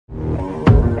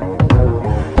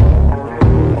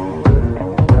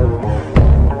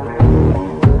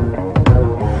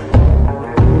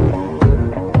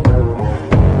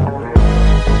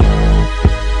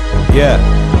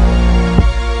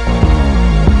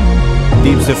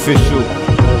Deepz official.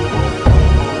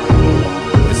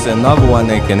 It's another one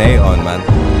they can hate on, man.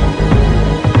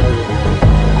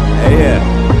 Hey,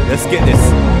 yeah, let's get this.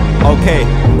 Okay,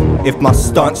 if my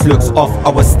stance looks off, I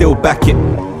would still back it.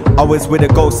 I was with a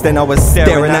ghost, then I was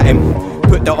staring at him.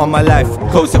 Put that on my life,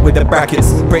 close it with the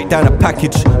brackets. Break down a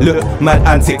package, look, mad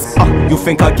antics. You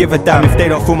think I give a damn if they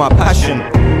don't feel my passion?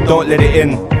 Don't let it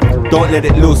in, don't let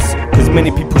it loose. Cause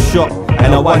many people shot,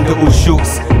 and I wonder who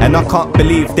shoots. And I can't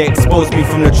believe they exposed me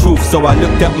from the truth. So I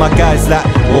looked at my guys like,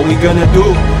 what we gonna do?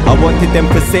 I wanted them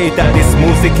to say that this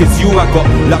music is you. I got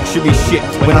luxury shit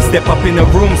when I step up in the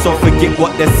room. So forget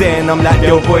what they're saying, I'm like,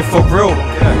 yo boy, for real.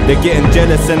 They're getting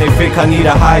jealous and they think I need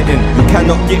a hiding. You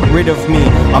cannot get rid of me,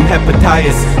 I'm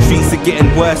hepatitis. Streets are getting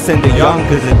worse and the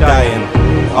youngers are dying.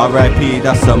 R.I.P.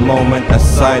 that's a moment of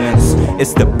silence.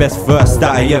 It's the best verse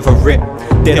that I ever ripped.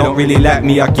 They don't really like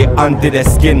me, I get under their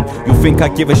skin. You think I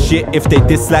give a shit if they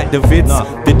dislike the vids?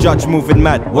 The judge moving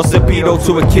mad, what's a pedo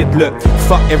to a kid? Look,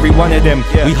 fuck every one of them,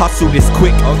 we hustle this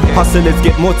quick. Hustlers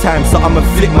get more time, so I'ma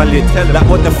flip my lid. Like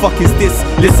what the fuck is this?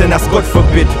 Listen, that's God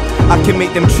forbid. I can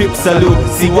make them trips, salute,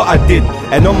 see what I did.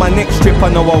 And on my next trip I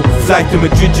know I'll fly to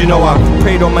Madrid. You know I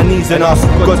prayed on my knees and asked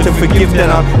God to forgive. Then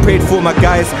I prayed for my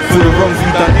guys, for the wrongs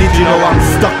we done. Did you know I'm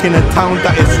stuck in a town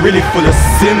that is really full of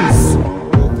sins?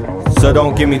 So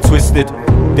don't get me twisted,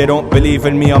 they don't believe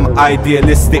in me, I'm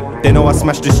idealistic. They know I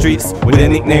smash the streets with a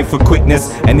nickname for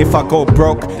quickness. And if I go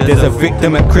broke, there's a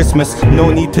victim at Christmas.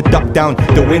 No need to duck down,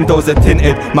 the windows are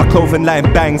tinted. My clothing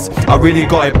line bangs, I really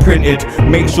got it printed.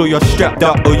 Make sure you're strapped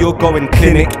up or you'll go in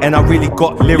clinic. And I really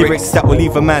got lyrics that will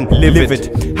leave a man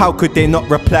livid. How could they not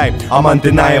reply? I'm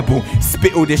undeniable.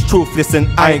 Spit all this truth,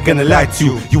 listen, I ain't gonna lie to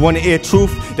you. You wanna hear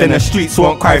truth? Then the streets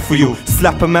won't cry for you.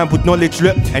 Slap a man with knowledge,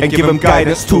 look, and give him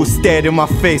guidance too. Stared in my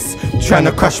face, trying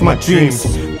to crush my dreams.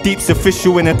 Deepz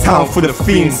official in a town full of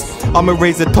fiends. I'ma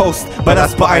raise a toast, but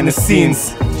that's behind the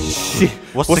scenes. Shit,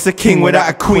 what's a king without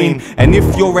a queen? And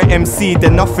if you're an MC,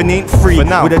 then nothing ain't free. With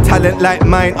a talent like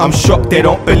mine, I'm shocked they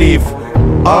don't believe.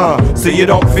 So you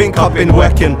don't think I've been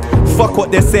working? Fuck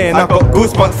what they're saying, I got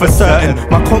goosebumps for certain.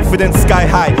 My confidence sky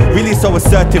high, really so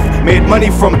assertive. Made money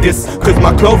from this, cause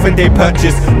my clothing they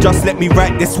purchased. Just let me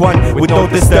write this one with no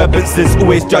disturbances.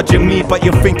 Always judging me, but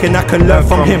you're thinking I can learn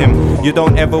from him. You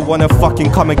don't ever wanna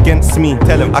fucking come against me.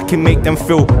 Tell them I can make them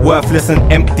feel worthless and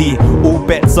empty. All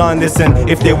bets on, listen,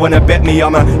 if they wanna bet me,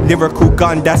 I'm a lyrical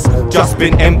gun that's just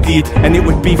been emptied. And it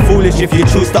would be foolish if you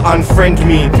choose to unfriend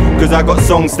me, cause I got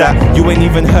songs that you ain't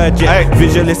even heard yet.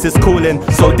 Visualist is calling,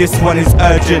 so this one is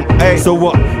urgent. So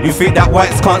what, you think that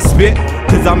whites can't spit?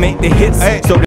 Cause I make the hits, so